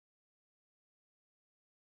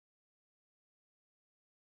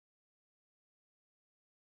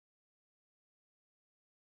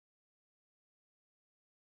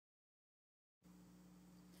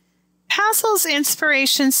Pazzles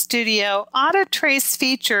Inspiration Studio Auto Trace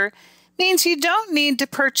feature means you don't need to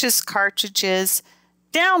purchase cartridges,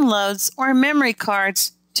 downloads, or memory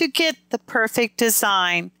cards to get the perfect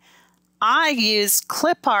design. I use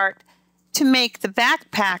clip art to make the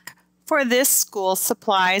backpack for this school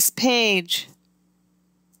supplies page.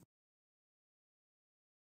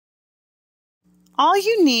 All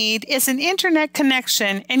you need is an internet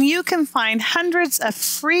connection and you can find hundreds of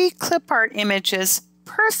free clip art images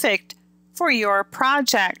perfect for your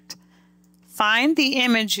project. Find the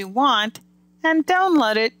image you want and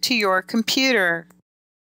download it to your computer.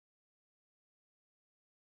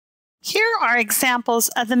 Here are examples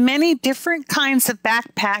of the many different kinds of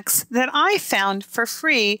backpacks that I found for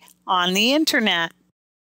free on the internet.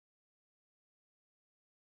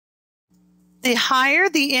 The higher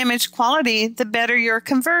the image quality, the better your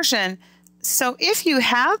conversion. So if you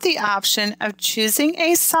have the option of choosing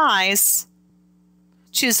a size,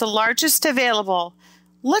 choose the largest available.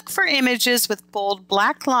 Look for images with bold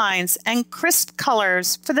black lines and crisp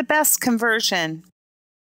colors for the best conversion.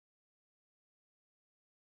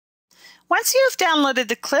 Once you've downloaded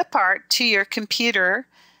the clip art to your computer,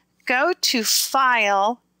 go to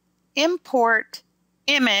File, Import,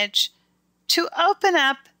 Image to open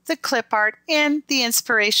up the clip art in the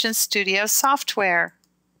Inspiration Studio software.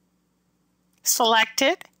 Select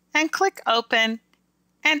it and click Open,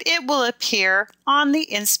 and it will appear on the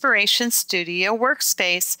Inspiration Studio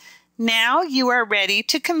workspace. Now you are ready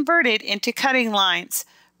to convert it into cutting lines.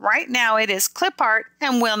 Right now it is clip art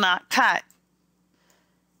and will not cut.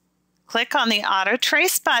 Click on the Auto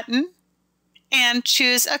Trace button and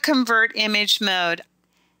choose a Convert Image mode.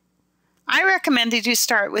 I recommend that you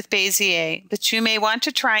start with Bezier, but you may want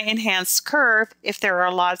to try Enhanced Curve if there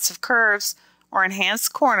are lots of curves, or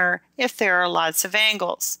Enhanced Corner if there are lots of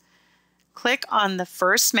angles. Click on the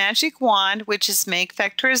first magic wand, which is Make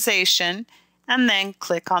Vectorization, and then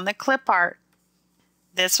click on the clip art.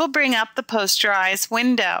 This will bring up the Posterize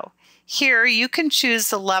window. Here you can choose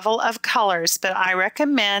the level of colors, but I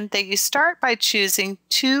recommend that you start by choosing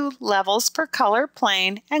 2 levels per color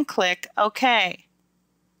plane and click OK.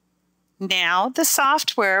 Now the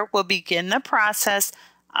software will begin the process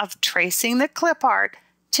of tracing the clip art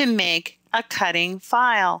to make a cutting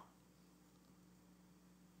file.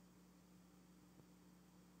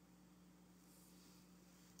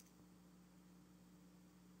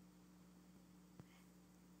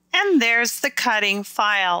 And there's the cutting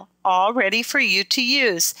file, all ready for you to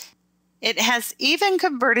use. It has even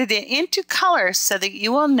converted it into color so that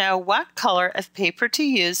you will know what color of paper to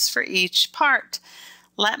use for each part.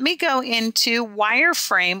 Let me go into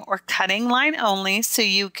wireframe or cutting line only so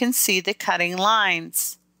you can see the cutting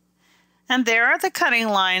lines. And there are the cutting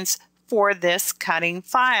lines for this cutting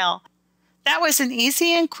file. That was an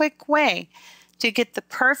easy and quick way to get the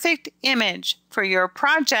perfect image for your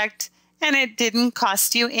project, and it didn't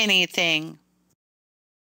cost you anything.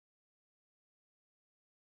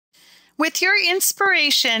 With your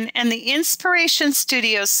inspiration and the Inspiration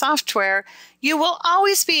Studio software, you will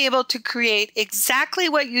always be able to create exactly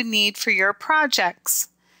what you need for your projects.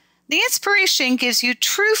 The Inspiration gives you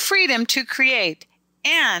true freedom to create,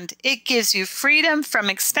 and it gives you freedom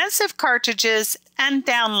from expensive cartridges and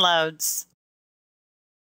downloads.